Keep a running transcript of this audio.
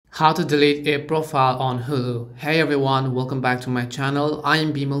How to delete a profile on Hulu. Hey everyone, welcome back to my channel. I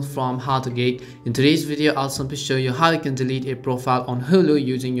am Bimal from How to Geek. In today's video, I'll simply show you how you can delete a profile on Hulu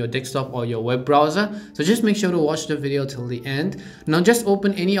using your desktop or your web browser. So just make sure to watch the video till the end. Now just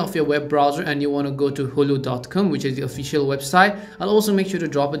open any of your web browser and you want to go to hulu.com, which is the official website. I'll also make sure to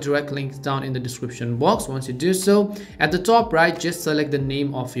drop a direct link down in the description box. Once you do so, at the top right, just select the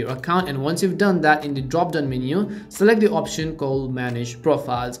name of your account, and once you've done that, in the drop down menu, select the option called Manage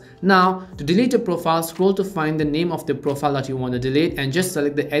Profiles. Now, to delete a profile, scroll to find the name of the profile that you want to delete and just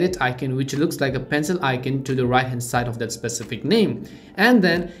select the edit icon, which looks like a pencil icon to the right hand side of that specific name. And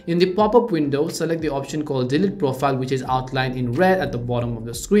then in the pop-up window, select the option called Delete Profile, which is outlined in red at the bottom of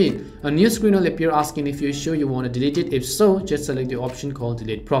the screen. A new screen will appear asking if you're sure you want to delete it. If so, just select the option called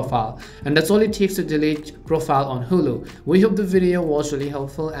Delete Profile. And that's all it takes to delete profile on Hulu. We hope the video was really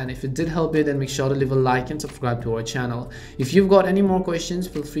helpful, and if it did help you, then make sure to leave a like and subscribe to our channel. If you've got any more questions,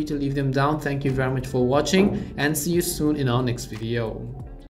 feel free to leave them down. Thank you very much for watching, and see you soon in our next video.